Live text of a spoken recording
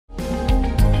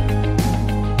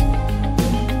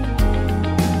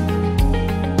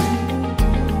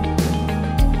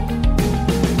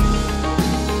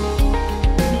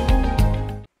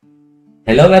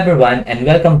Hello everyone and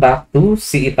welcome back to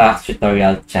CEPA's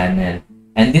tutorial channel.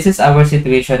 And this is our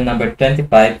situation number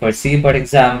 25 for CE Board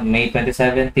Exam May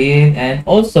 2017 and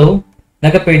also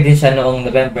nag-appear din siya noong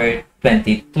November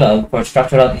 2012 for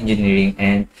Structural Engineering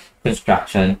and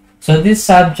Construction. So this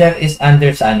subject is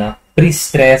under sa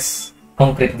pre-stress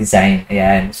concrete design.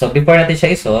 Ayan. So before natin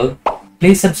siya isolve,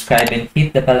 please subscribe and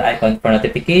hit the bell icon for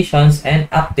notifications and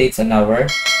updates on our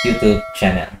YouTube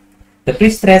channel. The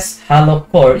prestressed hollow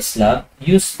core slab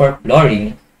used for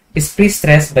flooring is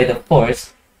prestressed by the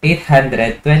force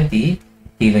 820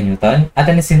 kN at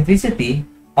an eccentricity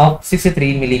of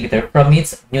 63 mm from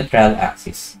its neutral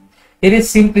axis. It is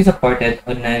simply supported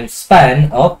on a span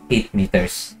of 8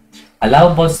 meters.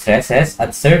 Allowable stresses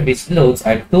at service loads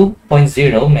are 2.0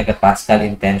 MPa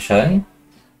in tension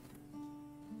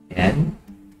and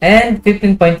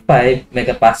 15.5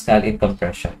 MPa in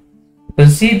compression.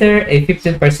 Consider a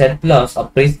 15% loss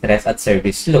of prestress at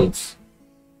service loads.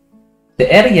 The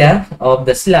area of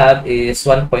the slab is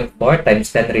 1.4 times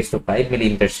 10 raised to 5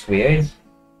 mm squared.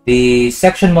 The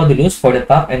section modulus for the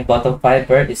top and bottom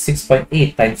fiber is 6.8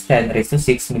 times 10 raised to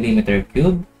 6 mm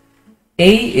cubed.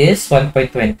 A is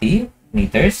 1.20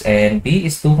 meters and B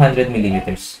is 200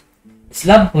 millimeters.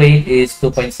 Slab weight is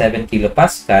 2.7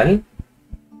 kilopascal.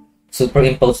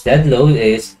 Superimposed dead load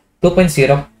is 2.0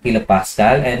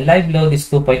 kilopascal and live load is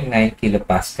 2.9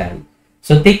 kilopascal.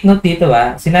 So take note dito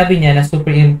sinabi niya na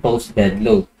superimposed dead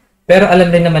load. Pero alam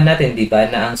rin naman natin, di ba,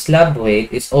 na ang slab weight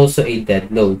is also a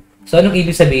dead load. So anong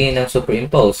ibig sabihin ng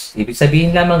superimposed? Ibig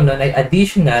sabihin lamang nun ay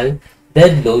additional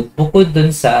dead load bukod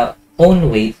dun sa own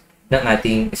weight ng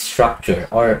ating structure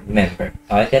or member.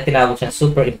 Okay, kaya tinawag siyang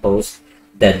superimposed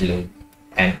dead load.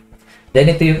 And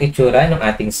then ito yung itsura ng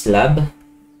ating slab.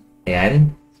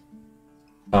 Ayan.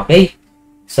 Okay,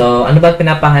 so ano ba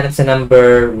pinapahanap sa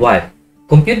number 1?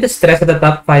 Compute the stress of the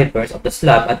top fibers of the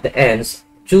slab at the ends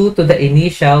due to the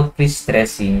initial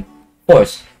pre-stressing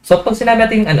force. So pag sinabi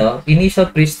natin initial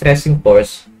pre-stressing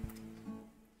force,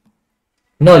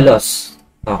 no loss.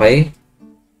 Okay?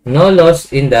 No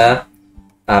loss in the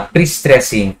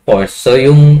pre-stressing force. So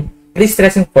yung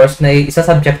pre-stressing force na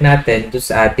isa-subject natin to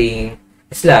sa ating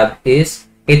slab is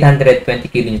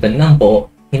 820 kN ng buo.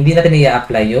 Hindi natin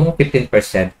i-apply yung 15%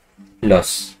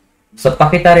 loss. So,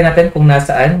 pakita rin natin kung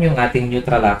nasaan yung ating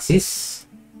neutral axis.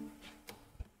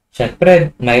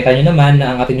 Siyempre, makita nyo naman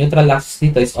na ang ating neutral axis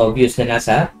dito is obvious na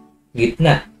nasa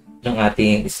gitna ng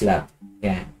ating slab.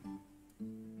 Yan.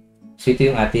 So,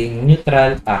 ito yung ating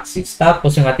neutral axis.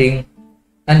 Tapos, yung ating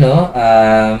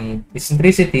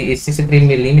eccentricity is 63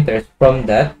 mm from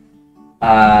that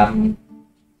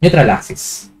neutral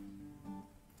axis.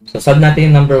 So, solve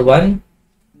natin yung number 1.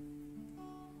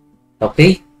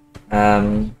 Okay.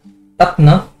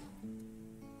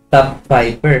 Top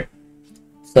fiber.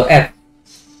 So, F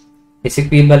is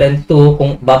equivalent to,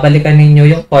 kung babalikan ninyo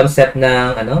yung concept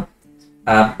ng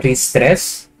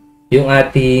pre-stress, yung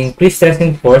ating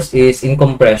pre-stressing force is in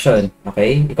compression.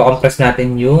 Okay? I-compress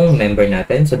natin yung member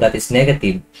natin. So, that is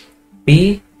negative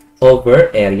P over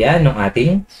area ng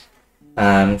ating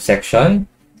section.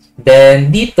 Then,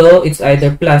 dito, it's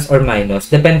either plus or minus.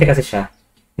 Depende kasi siya.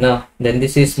 No, then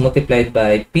this is multiplied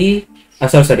by P,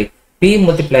 P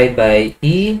multiplied by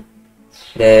E,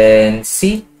 then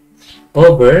C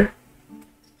over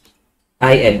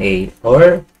INA,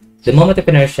 or the moment of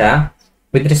inertia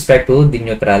with respect to the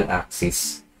neutral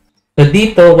axis. So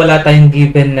dito, wala tayong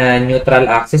given na neutral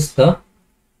axis, no?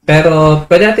 Pero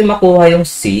pwede natin makuha yung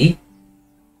C,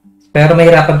 pero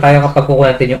mahirapan tayo kapag kukuha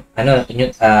natin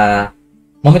yung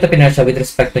moment of inertia with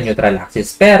respect to neutral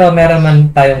axis. Pero meron man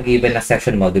tayong given na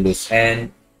section modulus. And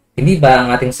hindi ba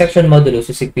ang ating section modulus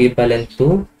is equivalent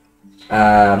to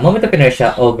moment of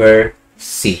inertia over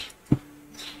C.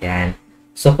 Yan.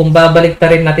 So kung babalik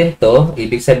ta rin natin to,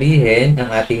 ibig sabihin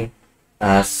ang ating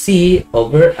C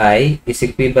over I is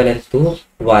equivalent to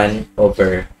 1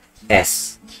 over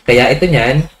S. Kaya ito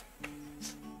niyan,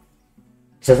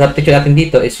 isa-substitute natin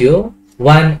dito is yung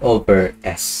 1 over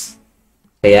S.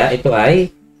 Kaya ito ay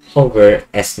over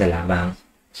S na lamang.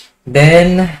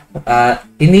 Then,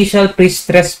 initial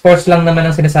pre-stress force lang naman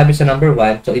ang sinasabi sa number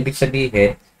 1. So, ibig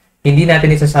sabihin, hindi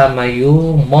natin isasama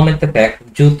yung moment effect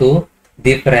due to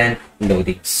different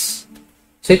loadings.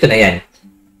 So, ito na yan.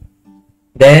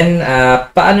 Then,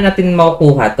 paano natin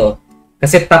makukuha to?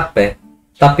 Kasi top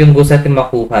Top yung gusto natin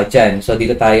makuha dyan. So,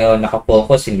 dito tayo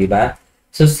nakafocus, hindi ba?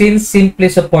 So, since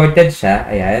simply supported siya,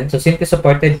 ayan. So, simply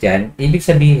supported dyan, ibig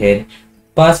sabihin,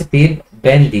 positive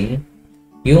bending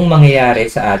yung mangyayari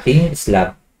sa ating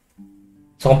slab.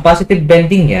 So, kung positive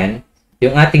bending yan,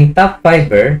 yung ating top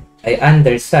fiber ay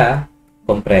under sa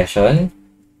compression.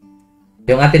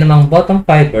 Yung ating namang bottom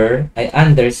fiber ay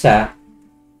under sa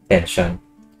tension.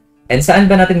 And saan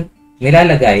ba natin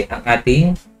nilalagay ang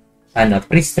ating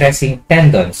pre-stressing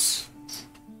tendons?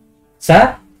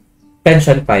 Sa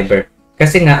tension fiber.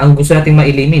 Kasi nga, ang gusto natin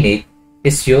ma-eliminate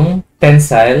is yung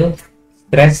tensile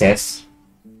stresses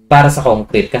para sa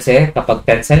concrete. Kasi kapag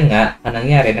tensile nga, ang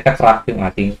nangyari, nakatrack yung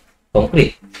ating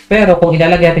concrete. Pero kung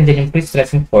ilalagay natin dyan yung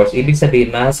pre-stressing force, ibig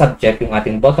sabihin, ma-subject yung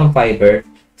ating bottom fiber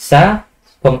sa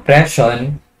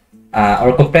compression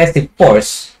or compressive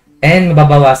force and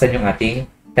mababawasan yung ating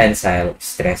tensile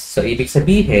stress. So, ibig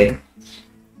sabihin,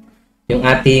 yung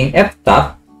ating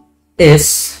F-top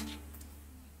is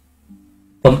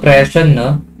compression,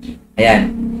 no?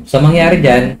 Ayan. So, mangyari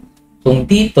dyan, kung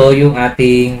dito yung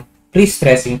ating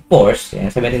pre-stressing force,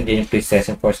 ayan, sabihin din yung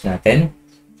pre-stressing force natin.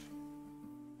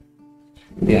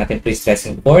 Ito yung ating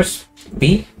pre-stressing force,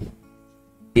 P.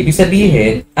 Ibig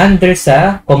sabihin, under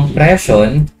sa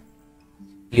compression,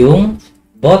 yung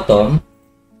bottom,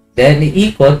 then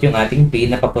iikot yung ating P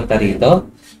na papunta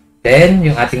rito. Then,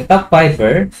 yung ating top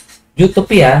fiber, due to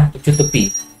P,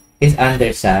 is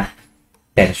under sa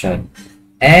tension.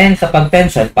 And kapag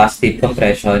tension, positive,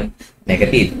 compression,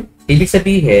 negative. Ibig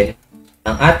sabihin,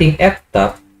 ang ating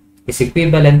F-top is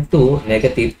equivalent to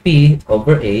negative P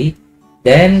over A.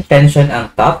 Then, tension ang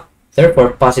top.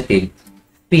 Therefore, positive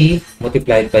P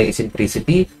multiplied by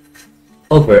eccentricity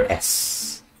over S.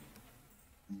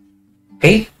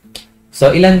 Okay?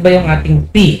 So, ilan ba yung ating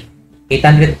P?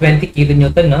 820 kN,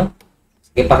 no?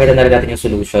 Sige, pakita na rin natin yung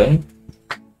solution.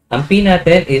 Ang P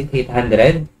natin is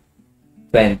 820.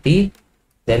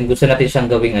 Then, gusto natin siyang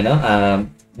gawing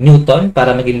Newton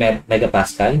para maging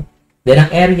megapascal. Then,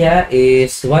 ang area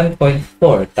is 1.4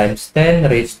 times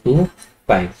 10 raised to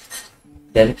 5.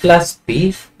 Then, plus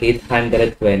P,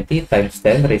 820 times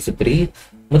 10 raised to 3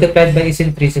 multiplied by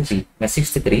eccentricity na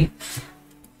 63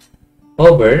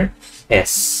 over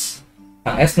S.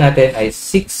 Ang S natin ay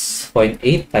 6.8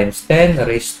 times 10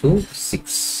 raised to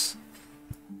 6.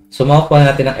 So,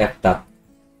 makukuha natin ang F-top.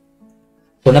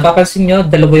 Kung napapansin nyo,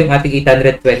 dalawa yung ating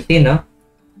 820, no?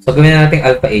 So, gawin natin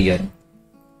alpha A yun.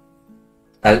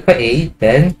 Alpha A,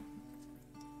 then,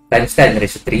 times 10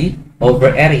 raised to 3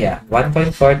 over area,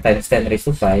 1.4 times 10 raised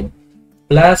to 5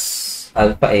 plus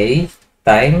alpha A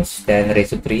times 10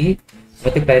 raised to 3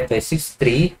 multiplied by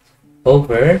 63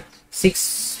 over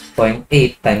 6.8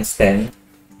 times 10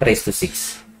 raised to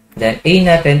 6. Then, A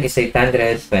natin is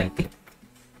 820.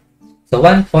 So,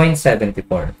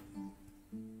 1.74.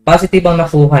 Positive ang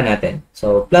nakuha natin.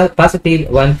 So,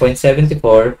 positive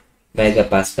 1.74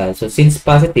 megapascal. So, since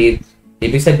positive,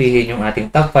 ibig sabihin yung ating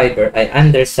top fiber ay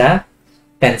under sa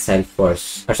tensile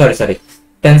force. Or sorry.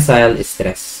 Tensile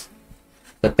stress.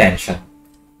 So, tension.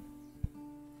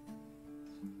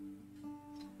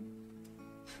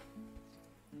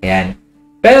 Ayan.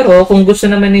 Pero, kung gusto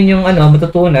naman ninyong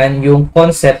matutunan yung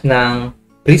concept ng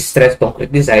pre-stress concrete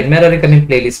design, meron rin kaming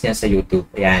playlist niya sa YouTube.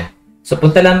 Ayan. So,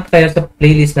 punta lang kayo sa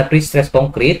playlist na pre-stress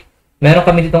concrete. Meron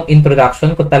kami ditong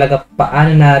introduction kung talaga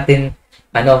paano natin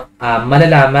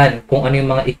malalaman kung ano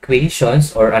yung mga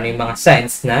equations or ano yung mga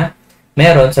signs na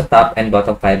meron sa top and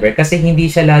bottom fiber. Kasi hindi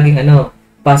siya laging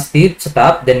positive sa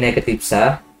top, then negative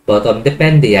sa bottom.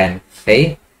 Depende yan.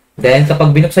 Okay? Then,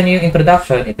 kapag binuksan nyo yung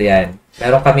introduction, ito yan.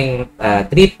 Meron kaming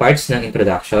 3 parts ng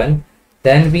introduction.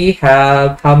 Then, we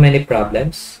have how many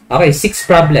problems? Okay, 6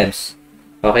 problems.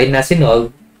 Okay, na sinolve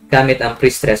gamit ang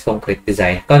pre-stress concrete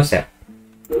design concept.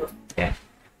 Yeah.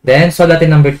 Then, solve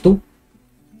natin number 2.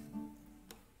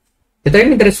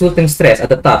 Determine the resulting stress at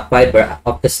the top fiber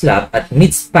of the slab at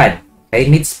midspan. Okay,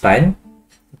 midspan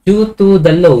due to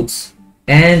the loads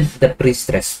and the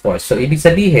pre-stress force. So, ibig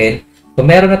sabihin, kung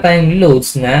meron na tayong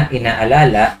loads na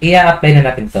inaalala, i-apply na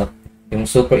natin to. Yung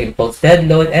superimposed dead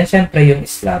load and syempre yung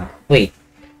slab weight.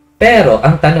 Pero,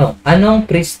 ang tanong, anong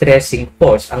pre-stressing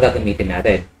force ang gagamitin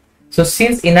natin? So,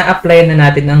 since ina-apply na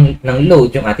natin ng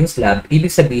load yung ating slab,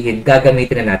 ibig sabihin,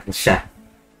 gagamitin na natin siya.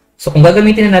 So, kung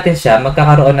gagamitin na natin siya,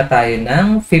 magkakaroon na tayo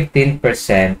ng 15%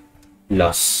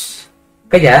 loss.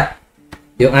 Kaya,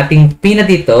 yung ating P na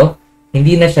dito,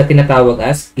 hindi na siya tinatawag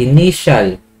as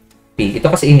initial P.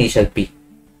 Ito kasi initial P.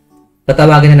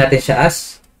 Tatawagin na natin siya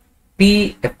as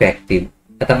P effective.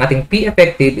 At ang ating P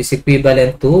effective is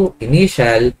equivalent to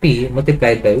initial P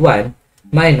multiplied by 1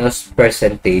 minus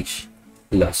percentage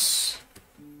loss.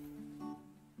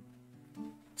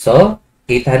 So,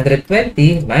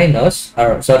 820 minus,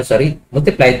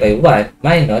 multiplied by 1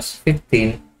 minus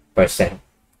 15%.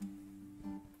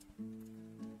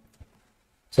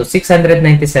 So,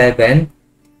 697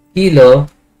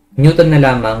 kilo Newton na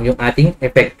lamang yung ating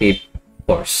effective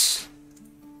force.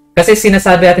 Kasi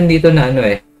sinasabi natin dito na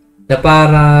na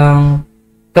parang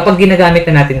kapag ginagamit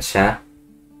na natin siya,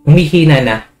 humihina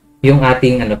na yung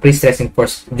ating pre-stressing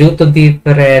force due to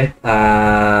different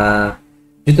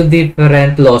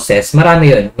losses. Marami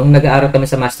yun. Nung nag-aaral kami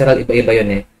sa masteral, iba-iba yun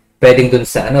eh. Pwedeng dun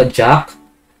sa jack,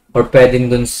 or pwedeng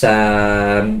dun sa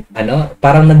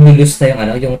parang nag-lose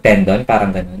na yung tendon,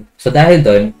 parang ganun. So dahil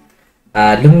dun,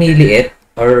 lumiliit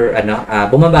or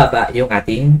bumababa yung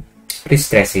ating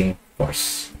pre-stressing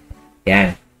force.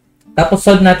 Yan. Tapos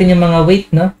solve natin yung mga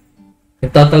weight, no? Yung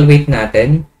total weight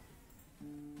natin.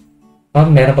 Oh,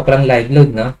 meron pa palang live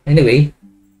load, no? Anyway.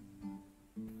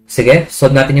 Sige,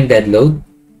 solve natin yung dead load.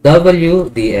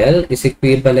 WDL is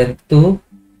equivalent to,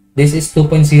 this is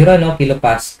 2.0, no?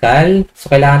 Kilopascal.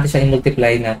 So, kailangan natin siya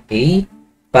i-multiply ng A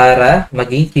para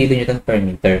maging kilonewton per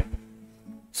meter.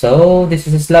 So, this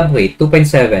is a slab weight,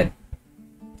 2.7.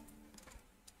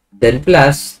 Then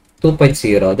plus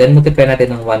 2.0. Then multiply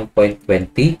natin ng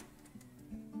 1.20.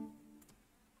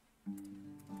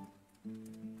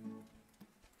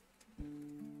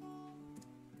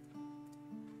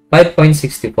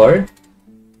 $5.64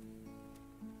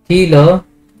 kilo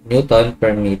Newton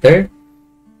per meter.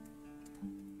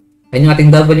 And yung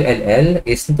ating WLL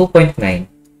is 2.9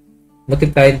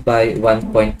 multiplied by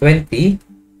 1.20.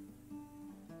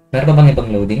 Meron pa bang ibang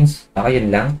loadings? Baka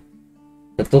yun lang.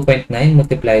 So 2.9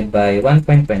 multiplied by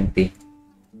 1.20.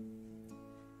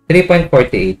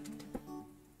 3.48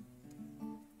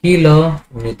 kilo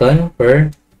Newton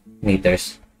per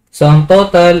meters. So ang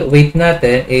total weight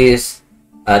natin is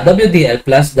WDL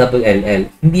plus WLL.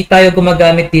 Hindi tayo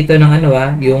gumagamit dito ng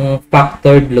yung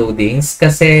factored loadings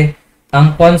kasi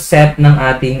ang concept ng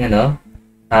ating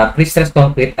pre-stressed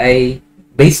concrete ay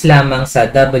based lamang sa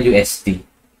WSD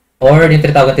or yung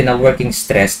tinatawag natin na working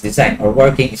stress design or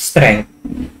working strength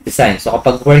design. So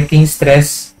kapag working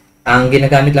stress, ang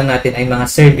ginagamit lang natin ay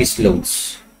mga service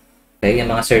loads. Okay, yung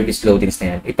mga service loadings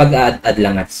na yan. Ipag-add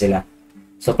lang natin sila.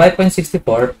 So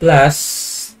 5.64 plus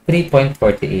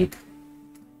 3.48.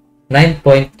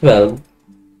 9.12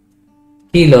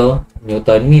 kilo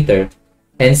Newton meter.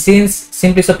 And since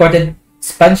simply supported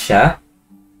span siya,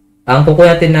 ang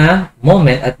kukuha natin na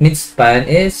moment at midspan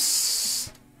is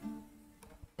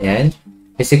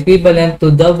equivalent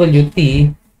to WT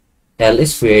L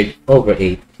squared over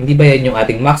 8. Hindi ba yan yung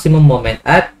ating maximum moment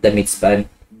at the midspan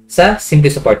sa simply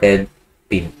supported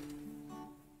beam?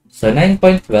 So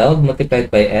 9.12 multiplied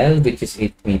by L, which is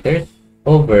 8 meters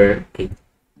over 8.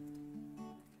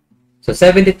 So,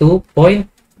 72.96.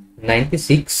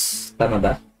 Tama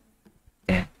ba?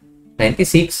 Ayan.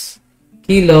 96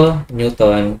 kilo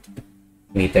Newton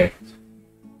meter.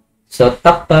 So,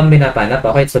 top pa binapanap.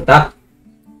 Okay, so top.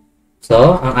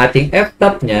 So, ang ating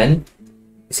F-top niyan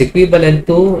is equivalent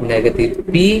to negative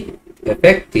P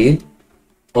effective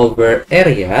over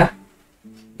area.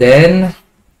 Then,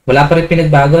 wala pa rin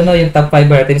pinagbago, no? Yung top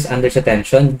fiber natin is under sa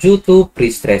tension due to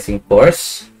pre-stressing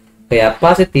force. Kaya,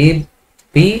 positive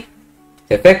P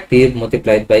effective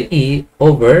multiplied by E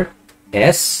over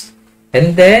S.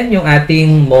 And then, yung ating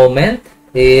moment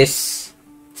is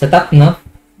sa top, no?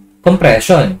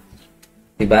 Compression.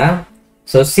 Diba?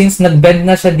 So, since nag-bend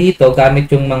na siya dito, gamit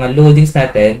yung mga loadings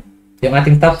natin, yung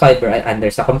ating top fiber ay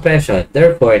under sa compression.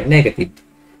 Therefore, negative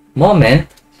moment,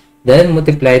 then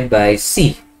multiplied by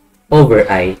C over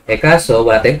I. Kaso,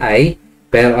 wala tayong I,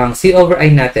 pero ang C over I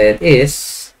natin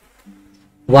is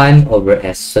 1 over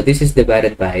S. So, this is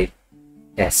divided by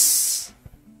S.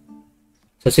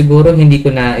 So, siguro hindi ko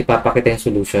na ipapakita yung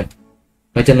solution.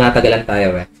 Medyo matagalan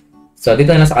tayo So,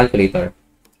 dito na lang sa calculator.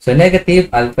 So, negative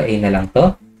alpha A na lang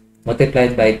to.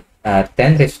 Multiplied by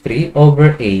 10 raised to 3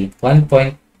 over A.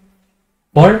 1.4.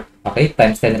 Okay,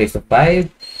 times 10 raised to 5.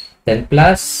 Then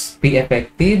plus P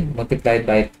effective multiplied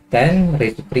by 10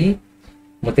 raised to 3.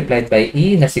 Multiplied by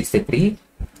E na 63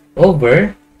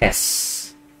 over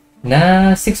S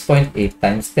na 6.8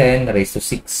 times 10 raised to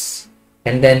 6.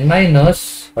 And then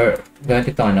minus, or gawin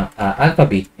ito alpha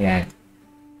B. Ayan.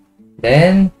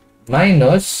 Then,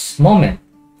 minus moment.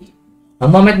 Ang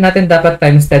moment natin dapat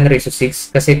times 10 raised to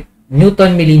 6 kasi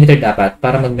Newton millimeter dapat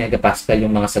para mag-megapascal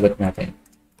yung mga sagot natin.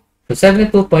 So,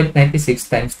 72.96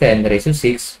 times 10 raised to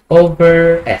 6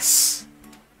 over S.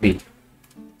 B.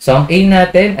 So, ang A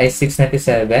natin ay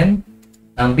 697.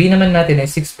 Ang B naman natin ay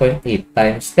 6.8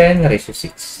 times 10 raised to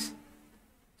 6.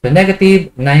 So,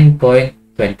 negative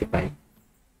 9.25.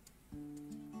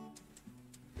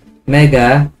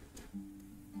 Mega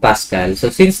Pascal.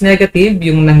 So, since negative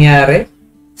yung nangyari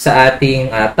sa ating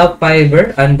top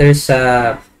fiber under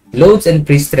sa loads and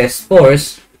pre-stress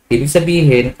force, ibig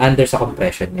sabihin under sa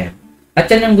compression yan. At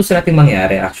yan ang gusto natin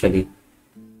mangyari actually.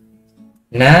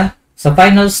 Na sa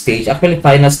final stage, actually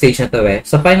final stage na to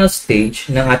sa final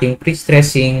stage ng ating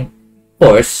pre-stressing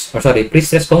force, or sorry,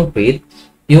 prestress concrete,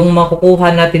 yung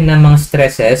makukuha natin ng mga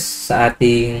stresses sa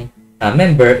ating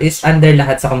member is under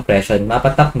lahat sa compression,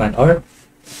 mapa top man or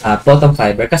bottom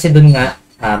fiber, kasi dun nga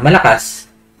malakas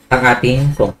ang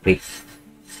ating concrete.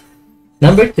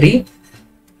 Number 3,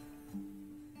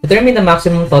 determine the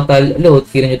maximum total load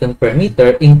kilonewton per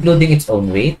meter including its own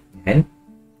weight, and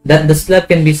that the slab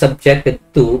can be subjected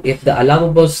to if the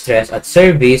allowable stress at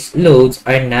service loads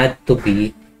are not to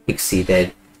be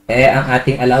exceeded. Ang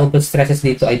ating allowable stresses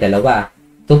dito ay dalawa,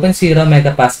 2.0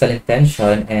 megapascal in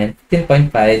tension and 15.5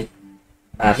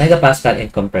 megapascal in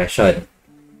compression.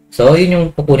 So, yun yung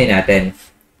kukunin natin.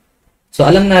 So,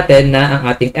 alam natin na ang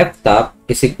ating F-top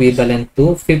is equivalent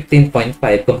to 15.5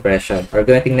 compression, or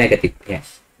gawin negative.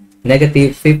 Yes.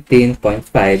 Negative 15.5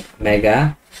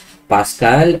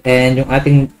 megapascal, and yung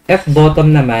ating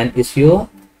F-bottom naman is yung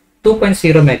 2.0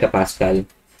 megapascal.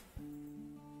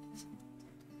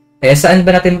 Saan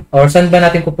ba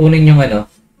natin kukunin yung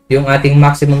yung ating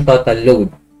maximum total load?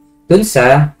 Dun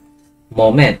sa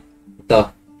moment.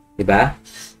 Ito, di ba?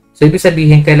 So, ibig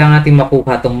sabihin, kailangan natin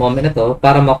makuha itong moment na to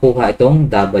para makuha itong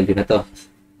W na to.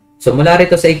 So, mula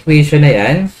rito sa equation na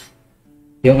yan,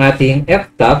 yung ating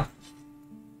F-top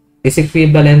is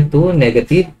equivalent to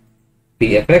negative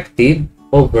P effective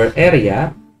over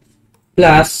area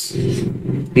plus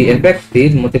P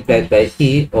effective multiplied by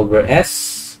E over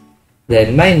S,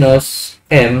 then minus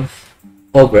M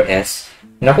over S,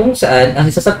 na kung saan ang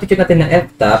isa-substitute natin ng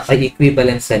F-top ay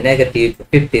equivalent sa negative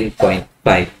 15.5.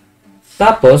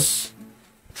 Tapos,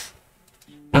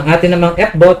 ang atin namang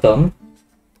F-bottom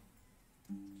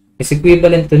is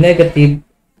equivalent to negative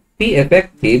P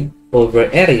effective over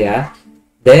area.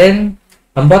 Then,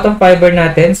 ang bottom fiber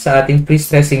natin sa ating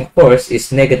pre-stressing force is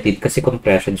negative kasi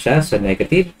compression siya. So,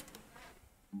 negative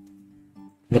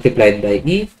multiplied by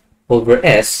E over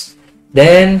S.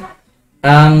 Then,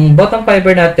 ang bottom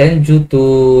fiber natin due to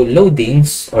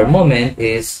loadings or moment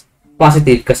is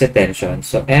positive kasi tension.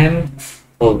 So, M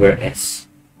over S.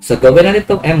 So, gawin natin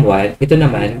itong M1. Ito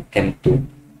naman, M2.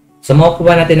 So,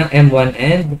 makukuha natin ng M1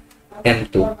 and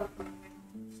M2.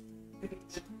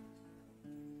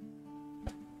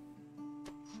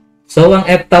 So, ang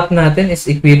F-top natin is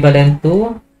equivalent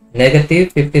to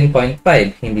negative 15.5.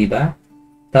 Hindi ba?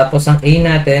 Tapos, ang A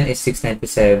natin is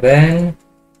 697.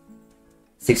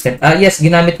 Yes,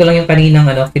 ginamit ko lang yung kaninang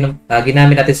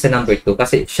ginamit natin sa number 2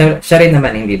 kasi siya rin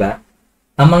naman, hindi ba?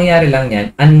 Ang mangyari lang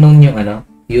yan, unknown yung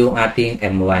yung ating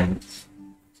M1.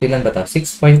 So, ilan ba to?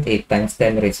 6.8 times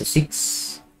 10 raised to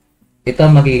 6. Ito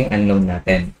ang magiging unknown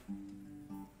natin.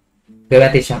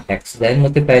 Gawin natin siyang X. Then,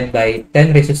 multiplied by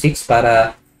 10 raised to 6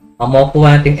 para ang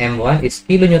makukuha nating M1 is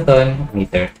kilonewton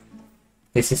meter.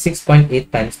 This is 6.8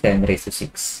 times 10 raised to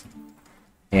 6.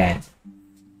 Ayan.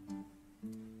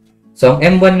 So,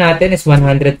 ang M1 natin is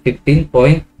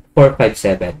 115.457.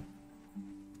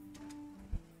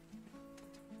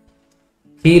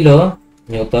 Kilo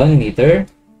Newton meter.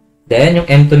 Then, yung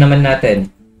M2 naman natin.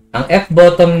 Ang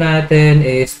F-bottom natin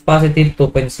is positive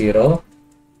 2.0.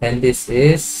 And this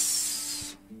is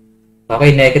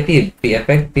negative. P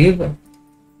effective.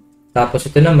 Tapos,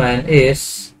 ito naman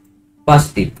is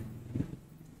positive.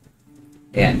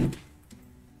 Ayan.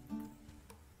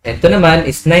 Ito naman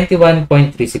is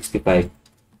 91.365.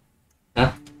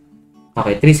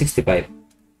 Okay, 365.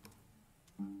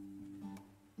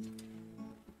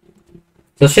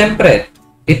 So, syempre,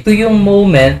 ito yung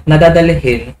moment na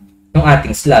dadalhin ng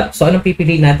ating slab. So, anong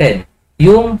pipiliin natin?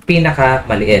 Yung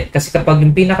pinakamaliit. Kasi kapag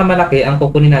yung pinakamalaki ang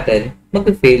kukunin natin,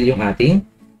 mag-fail yung ating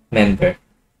member.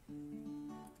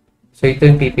 So, ito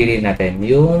yung pipiliin natin.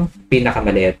 Yung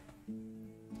pinakamaliit.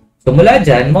 So, mula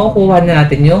dyan, makukuha na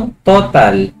natin yung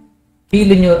total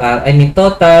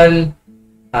total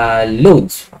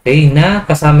loads, okay, na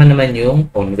kasama naman yung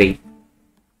own weight.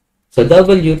 So,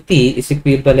 WT is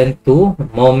equivalent to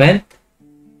moment.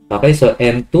 Okay, so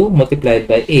M2 multiplied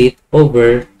by 8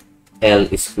 over L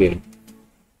squared.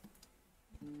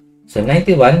 So,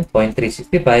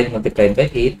 91.365 multiplied by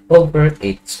 8 over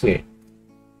 8 squared.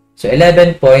 So,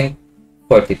 11.42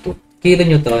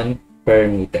 kilonewton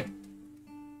per meter.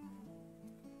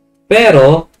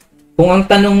 Pero, kung ang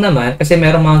tanong naman, kasi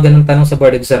merong mga ganung tanong sa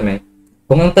board exam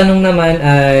kung ang tanong naman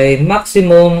ay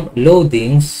maximum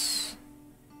loadings,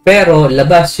 pero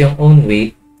labas yung own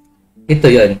weight, ito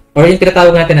yon. Or yung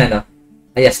tinatawag natin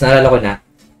yes, naalala ko na.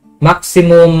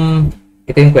 Maximum,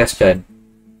 ito yung question.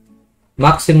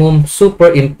 Maximum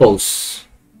superimposed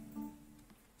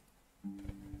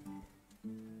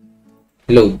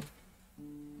load.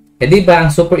 Di ba,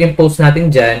 ang superimposed natin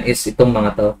dyan is itong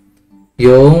mga to.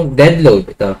 Yung dead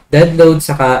load, ito. Dead load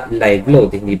saka live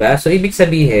load, hindi ba? So, ibig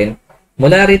sabihin,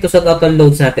 mula rito sa total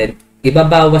loads natin,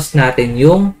 ibabawas natin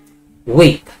yung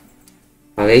weight.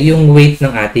 Okay, yung weight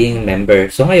ng ating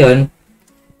member. So ngayon,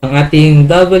 ang ating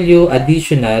W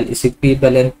additional is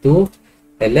equivalent to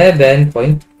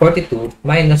 11.42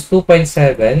 minus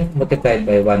 2.7 multiplied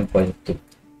by 1.2.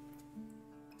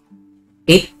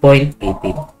 8.18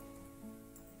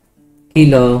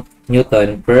 kilo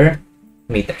Newton per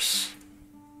meters.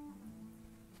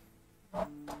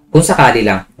 Kung sakali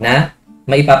lang na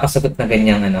maipapasagot na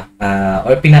ganyang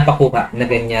or pinapakuha na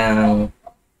ganyang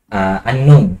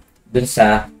unknown dun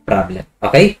sa problem.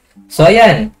 Okay? So,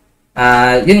 ayan.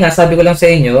 Yun nga, sabi ko lang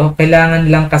sa inyo, kailangan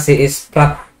lang kasi is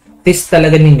practice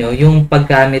talaga ninyo yung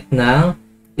paggamit ng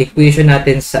equation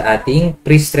natin sa ating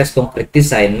pre-stress concrete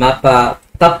design. Mapa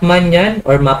top man yan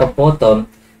or mapa bottom,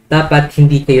 dapat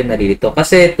hindi kayo nalilito.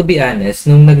 Kasi, to be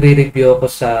honest, nung nagre-review ako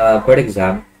sa board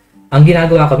exam, ang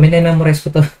ginagawa ko, minimemorize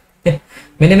ko to.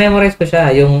 Minimemorize ko siya,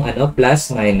 yung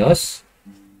plus, minus.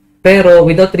 Pero,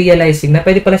 without realizing na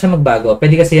pwede pala siya magbago.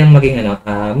 Pwede kasi yung maging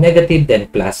negative then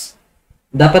plus.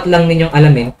 Dapat lang ninyong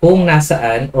alamin kung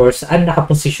nasaan or saan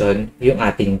nakaposisyon yung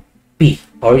ating P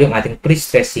or yung ating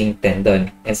pre-stressing tendon.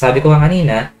 And sabi ko nga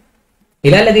kanina,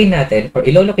 ilalagay natin or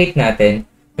ilolocate natin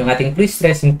yung ating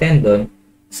pre-stressing tendon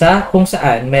sa kung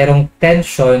saan mayroong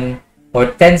tension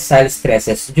or tensile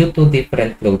stresses due to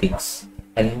different loadings.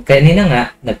 And kanina nga,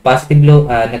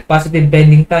 nag-positive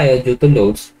bending tayo due to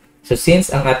loads. So,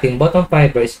 since ang ating bottom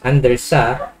fiber is under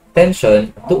sa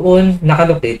tension, doon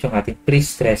nakalocate yung ating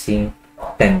pre-stressing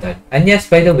tendon. And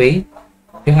yes, by the way,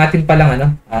 yung ating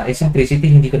palang eccentricity,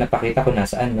 hindi ko napakita kung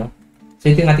nasaan, no? So,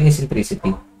 ito yung ating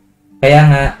eccentricity. Kaya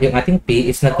nga, yung ating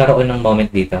P is nagkaroon ng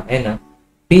moment dito. Ayan, no?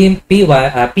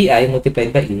 PI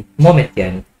multiplied by E, moment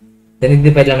yan. Then,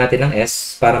 i-divide lang natin ng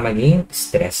S para maging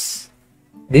stress.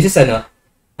 This is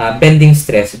bending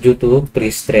stress due to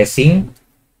pre-stressing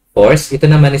force. Ito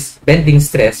naman is bending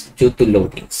stress due to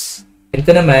loadings.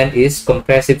 Ito naman is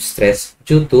compressive stress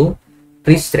due to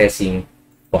pre-stressing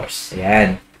force.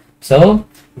 Ayan. So,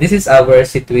 this is our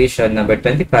situation number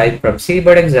 25 from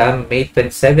board exam May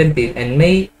 2017 and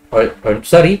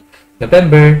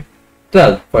November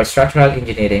 12 for structural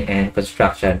engineering and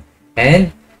construction.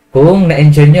 And kung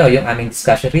na-enjoy nyo yung aming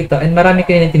discussion rito and marami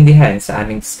kayo naintindihan sa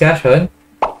aming discussion,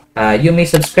 you may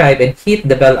subscribe and hit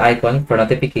the bell icon for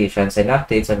notifications and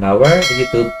updates on our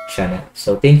YouTube channel.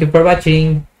 So, thank you for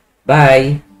watching.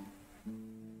 Bye!